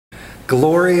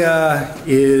Gloria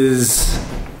is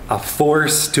a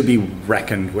force to be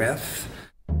reckoned with.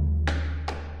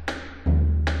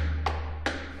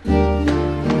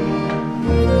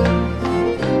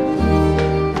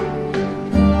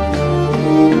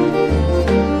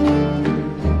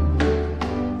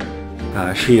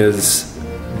 She has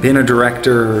been a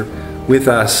director with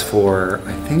us for,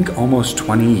 I think, almost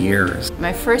 20 years.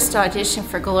 My first audition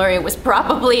for Gloria was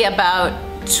probably about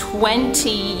 20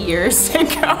 years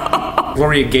ago.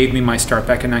 Gloria gave me my start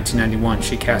back in 1991.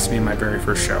 She cast me in my very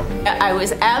first show. I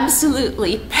was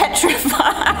absolutely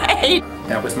petrified.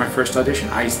 That was my first audition.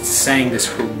 I sang this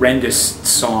horrendous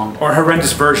song, or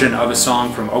horrendous version of a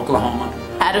song from Oklahoma.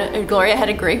 Gloria had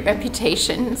a great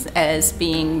reputation as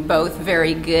being both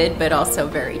very good but also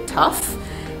very tough.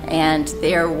 And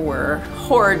there were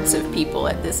hordes of people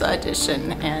at this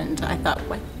audition, and I thought,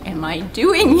 what am I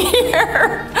doing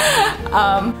here?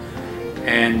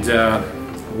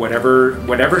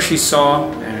 Whatever she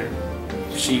saw,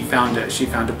 she found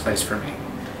a place for me.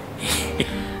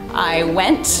 I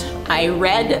went, I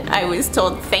read, I was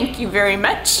told thank you very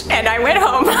much, and I went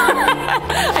home.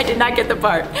 I did not get the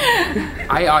part.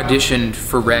 I auditioned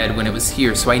for Red when it was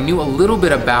here, so I knew a little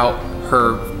bit about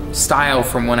her style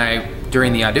from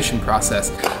during the audition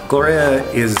process. Gloria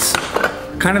is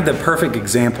kind of the perfect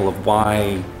example of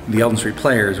why the Elton Street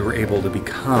Players were able to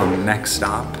become Next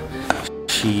Stop.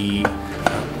 She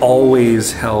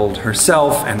always held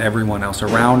herself and everyone else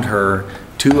around her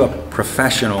to a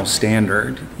professional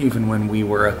standard, even when we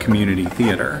were a community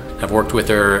theater. I've worked with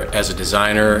her as a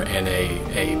designer and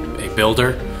a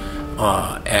builder,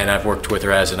 and I've worked with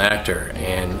her as an actor,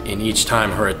 and in each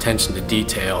time her attention to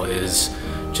detail is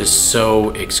just so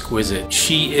exquisite.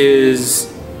 She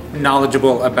is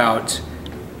knowledgeable about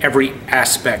every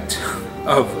aspect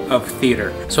of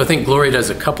theater. So I think Gloria does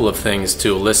a couple of things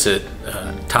to elicit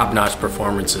top-notch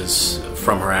performances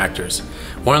from her actors.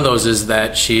 One of those is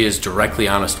that she is directly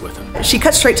honest with them. She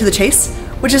cuts straight to the chase,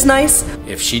 which is nice.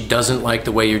 If she doesn't like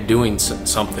the way you're doing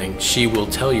something, she will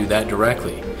tell you that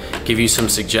directly, give you some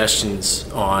suggestions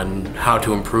on how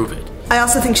to improve it. I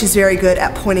also think she's very good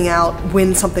at pointing out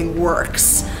when something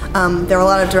works. There are a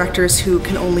lot of directors who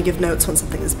can only give notes when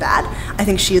something is bad. I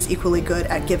think she is equally good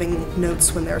at giving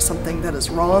notes when there's something that is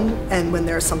wrong and when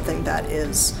there's something that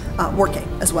is working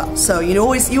as well. So you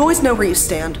always know where you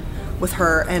stand with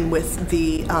her and with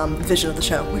the vision of the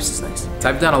show, which is nice.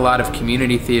 I've done a lot of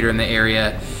community theater in the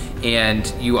area, and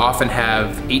you often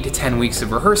have 8 to 10 weeks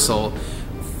of rehearsal.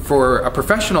 For a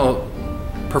professional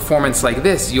performance like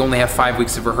this, you only have 5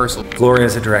 weeks of rehearsal. Gloria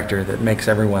is a director that makes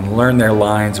everyone learn their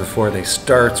lines before they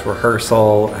start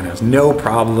rehearsal and has no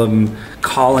problem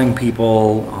calling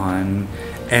people on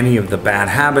any of the bad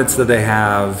habits that they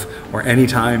have, or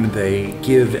anytime they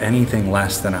give anything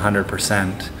less than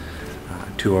 100%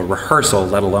 to a rehearsal,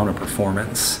 let alone a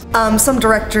performance. Some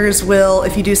directors will,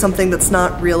 if you do something that's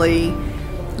not really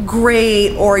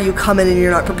great, or you come in and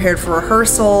you're not prepared for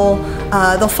rehearsal,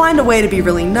 they'll find a way to be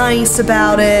really nice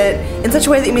about it in such a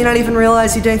way that you may not even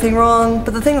realize you did anything wrong.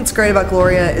 But the thing that's great about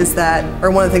Gloria is that, or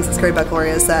one of the things that's great about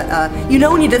Gloria is that you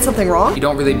know when you did something wrong. You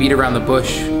don't really beat around the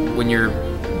bush when you're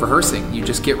rehearsing. You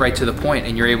just get right to the point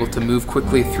and you're able to move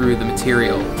quickly through the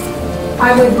material.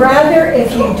 I would rather,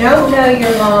 if you don't know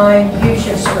your line, use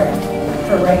your script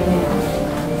for right now.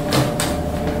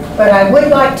 But I would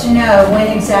like to know when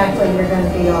exactly you're going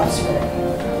to be off script.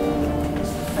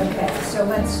 Okay, so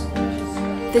let's...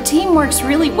 The team works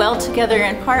really well together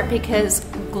in part because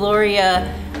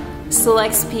Gloria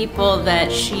selects people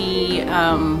that she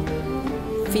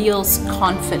feels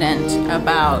confident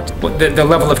about. The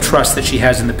level of trust that she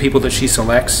has in the people that she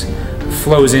selects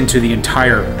flows into the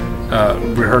entire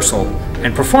rehearsal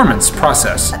and performance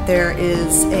process. There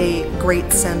is a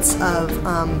great sense of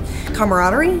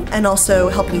camaraderie and also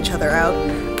helping each other out.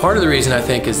 Part of the reason I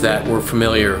think is that we're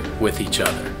familiar with each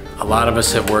other. A lot of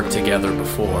us have worked together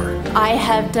before. I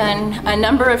have done a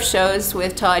number of shows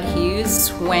with Todd Huse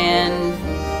when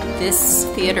this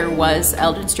theater was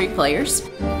Elton Street Players.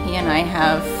 He and I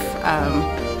have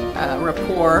a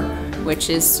rapport, which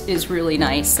is really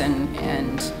nice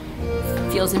and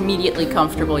feels immediately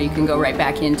comfortable. You can go right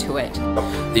back into it.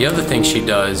 The other thing she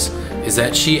does is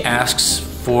that she asks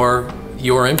for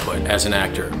your input as an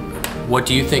actor. What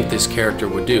do you think this character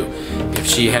would do? If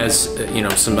she has,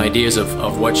 some ideas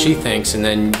of what she thinks, and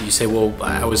then you say, well,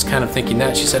 I was kind of thinking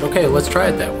that. She said, okay, let's try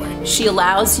it that way. She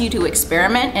allows you to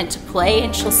experiment and to play,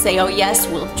 and she'll say, oh yes,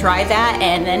 we'll try that,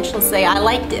 and then she'll say, I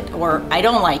liked it, or I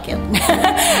don't like it.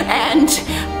 And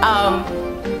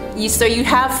so you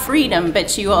have freedom,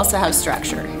 but you also have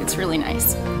structure. It's really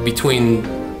nice. Between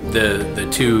the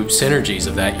two synergies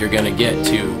of that, you're going to get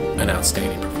to an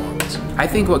outstanding performance. Presents? I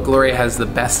think what Gloria has the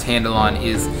best handle on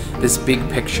is this big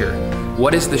picture.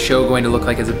 What is the show going to look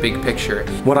like as a big picture?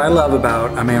 What I love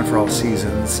about A Man for All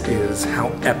Seasons is how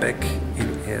epic it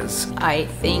is. I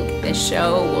think this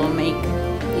show will make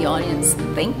the audience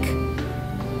think.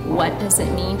 What does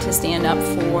it mean to stand up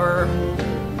for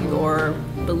your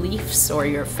beliefs or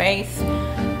your faith,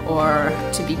 or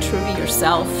to be true to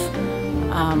yourself?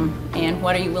 And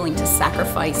what are you willing to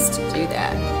sacrifice to do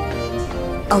that?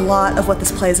 A lot of what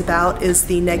this play is about is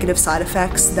the negative side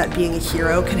effects that being a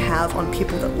hero can have on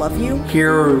people that love you.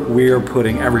 Here we're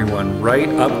putting everyone right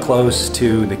up close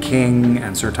to the king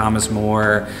and Sir Thomas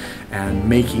More and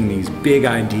making these big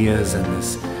ideas and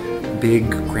this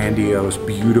big, grandiose,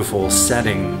 beautiful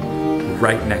setting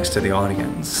right next to the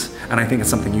audience. And I think it's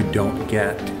something you don't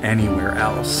get anywhere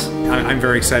else. I'm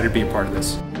very excited to be a part of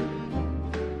this.